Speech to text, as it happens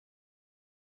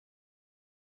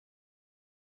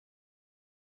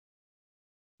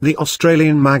The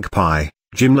Australian magpie,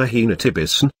 Gymnorhina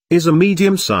tibicen, is a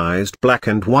medium-sized black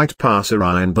and white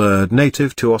passerine bird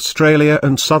native to Australia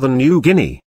and southern New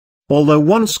Guinea. Although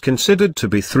once considered to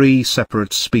be 3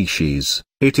 separate species,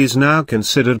 it is now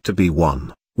considered to be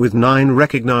one, with 9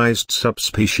 recognized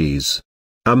subspecies.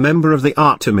 A member of the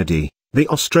Artamidae, the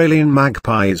Australian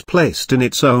magpie is placed in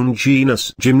its own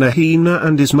genus Gymnorhina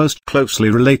and is most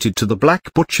closely related to the black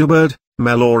butcherbird,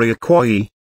 Melloria quoyi.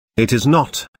 It is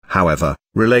not, however,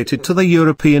 related to the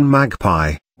European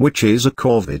magpie, which is a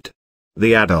corvid.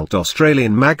 The adult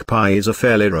Australian magpie is a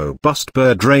fairly robust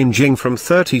bird ranging from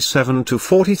 37 to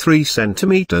 43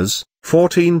 centimeters,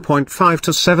 14.5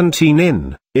 to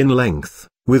 17 in length,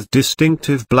 with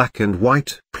distinctive black and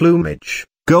white plumage,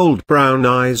 gold-brown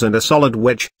eyes and a solid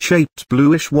wedge-shaped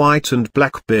bluish-white and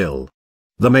black bill.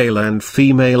 The male and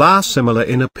female are similar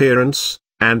in appearance,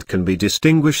 and can be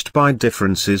distinguished by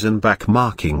differences in back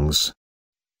markings.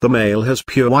 The male has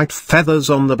pure white feathers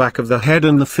on the back of the head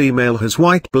and the female has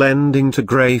white blending to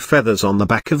grey feathers on the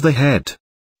back of the head.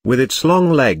 With its long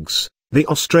legs, the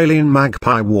Australian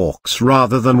magpie walks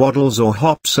rather than waddles or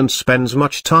hops and spends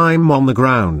much time on the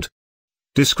ground.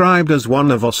 Described as one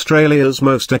of Australia's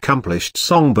most accomplished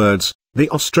songbirds,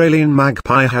 the Australian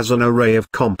magpie has an array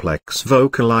of complex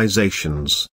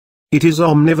vocalizations. It is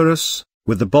omnivorous,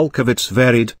 with the bulk of its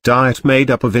varied diet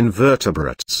made up of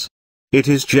invertebrates. It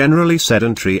is generally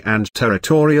sedentary and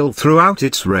territorial throughout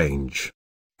its range.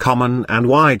 Common and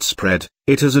widespread,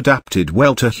 it has adapted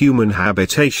well to human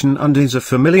habitation and is a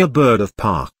familiar bird of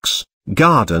parks,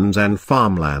 gardens and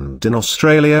farmland in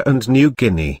Australia and New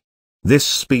Guinea. This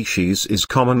species is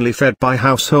commonly fed by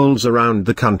households around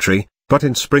the country, but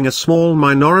in spring a small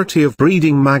minority of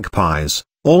breeding magpies,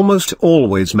 almost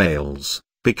always males,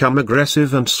 become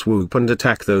aggressive and swoop and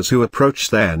attack those who approach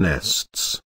their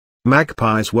nests.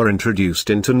 Magpies were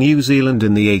introduced into New Zealand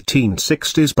in the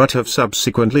 1860s but have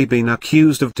subsequently been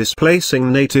accused of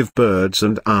displacing native birds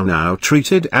and are now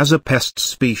treated as a pest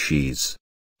species.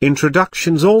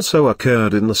 Introductions also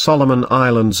occurred in the Solomon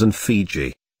Islands and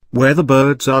Fiji, where the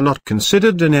birds are not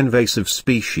considered an invasive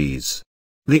species.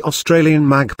 The Australian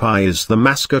magpie is the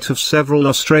mascot of several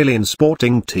Australian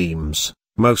sporting teams.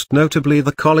 Most notably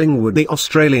the Collingwood. The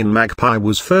Australian magpie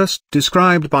was first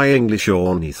described by English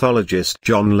ornithologist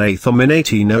John Latham in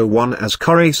 1801 as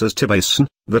Coraces tibicen,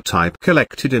 the type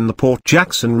collected in the Port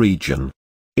Jackson region.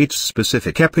 Its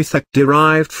specific epithet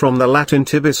derived from the Latin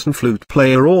tibicen, flute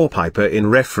player or piper, in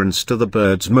reference to the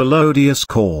bird's melodious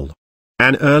call.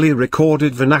 An early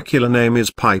recorded vernacular name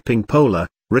is piping polar,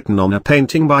 written on a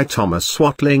painting by Thomas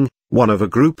Watling, one of a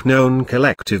group known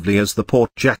collectively as the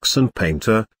Port Jackson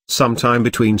Painter, sometime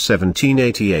between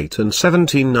 1788 and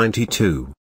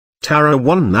 1792.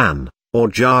 Tarawanan, or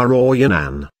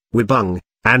Jaroyanan, Wibung,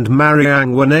 and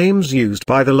Mariang were names used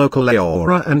by the local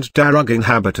Eora and Darug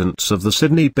inhabitants of the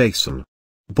Sydney Basin.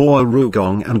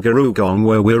 Boarugong and Garugong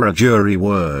were Wiradjuri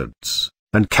words,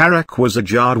 and Karak was a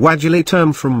Jardwadjali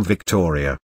term from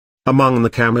Victoria. Among the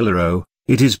Camilaro,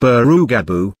 it is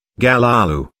Burugabu,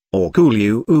 Galalu, or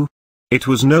Kulu'u. It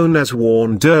was known as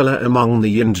Warndurla among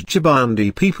the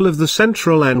Yindjibandi people of the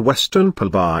central and western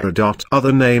Pilbara.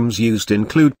 Other names used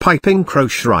include piping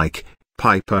crowshrike,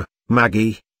 piper,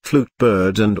 maggie, flute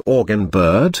bird and organ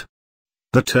bird.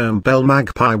 The term bell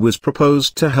magpie was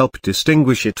proposed to help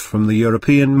distinguish it from the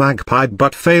European magpie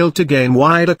but failed to gain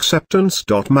wide acceptance.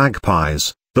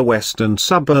 Magpies, the Western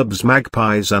Suburbs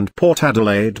magpies and Port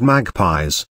Adelaide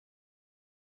magpies,